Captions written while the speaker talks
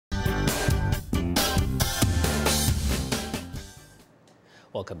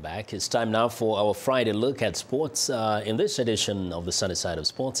Welcome back. It's time now for our Friday look at sports. In this edition of the Sonny Side of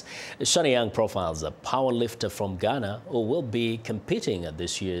Sports, Sonny Young profiles a powerlifter from Ghana who will be competing at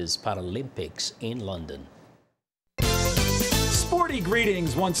this year's Paralympics in London. Sporty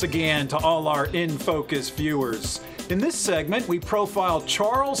greetings once again to all our In Focus viewers. In this segment, we profile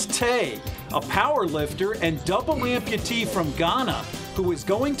Charles Tay, a powerlifter and double amputee from Ghana, who is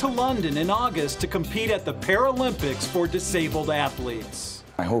going to London in August to compete at the Paralympics for disabled athletes.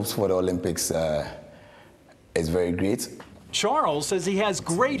 My hopes for the Olympics is very great. Charles says he has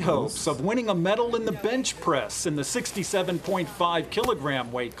great hopes of winning a medal in the bench press in the 67.5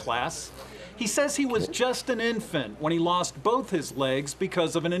 kilogram weight class. He says he was just an infant when he lost both his legs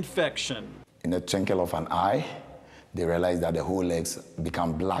because of an infection. In a twinkle of an eye, they realized that the whole legs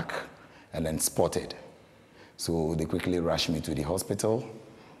become black and then spotted. So they quickly rushed me to the hospital.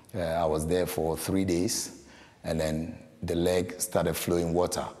 I was there for 3 days, and then the leg started flowing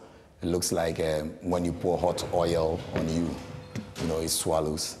water. It looks like when you pour hot oil on you, it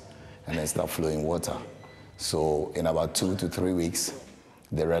swallows and then start flowing water. So in about 2 to 3 weeks,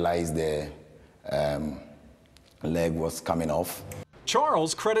 they realized the leg was coming off.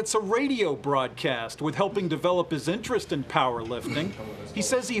 Charles credits a radio broadcast with helping develop his interest in powerlifting. He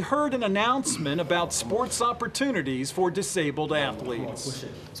says he heard an announcement about sports opportunities for disabled athletes.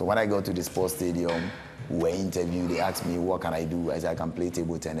 So when I go to the sports stadium, we were interviewed, they asked me, what can I do? I said, I can play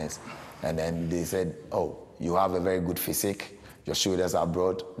table tennis. And then they said, oh, you have a very good physique, your shoulders are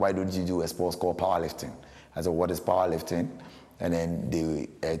broad, why don't you do a sport called powerlifting? I said, what is powerlifting? And then they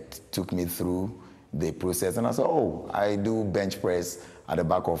took me through the process, and I said, oh, I do bench press at the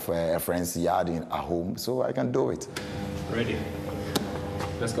back of a friend's yard at home, so I can do it. Ready.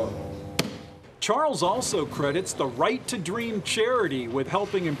 Let's go. Charles also credits the Right to Dream charity with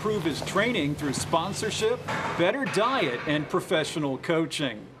helping improve his training through sponsorship, better diet, and professional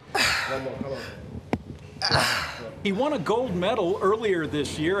coaching. He won a gold medal earlier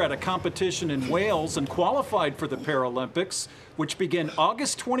this year at a competition in Wales and qualified for the Paralympics, which begin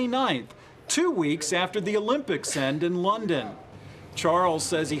August 29th, 2 weeks after the Olympics end in London. Charles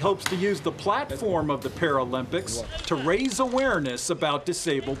says he hopes to use the platform of the Paralympics to raise awareness about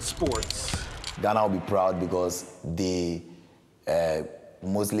disabled sports. Ghana will be proud because they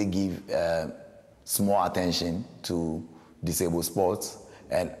mostly give small attention to disabled sports.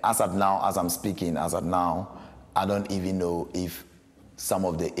 And as of now, as I'm speaking, I don't even know if some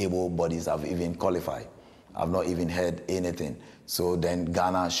of the able bodies have even qualified. I've not even heard anything. So then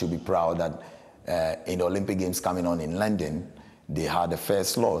Ghana should be proud that in the Olympic Games coming on in London, they had the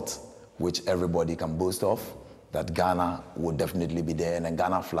first slot, which everybody can boast of, that Ghana would definitely be there and the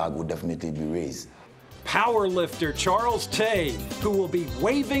Ghana flag would definitely be raised. Powerlifter Charles Tay, who will be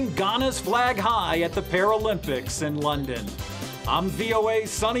waving Ghana's flag high at the Paralympics in London. I'm VOA's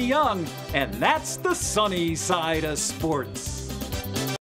Sonny Young, and that's the Sonny Side of Sports.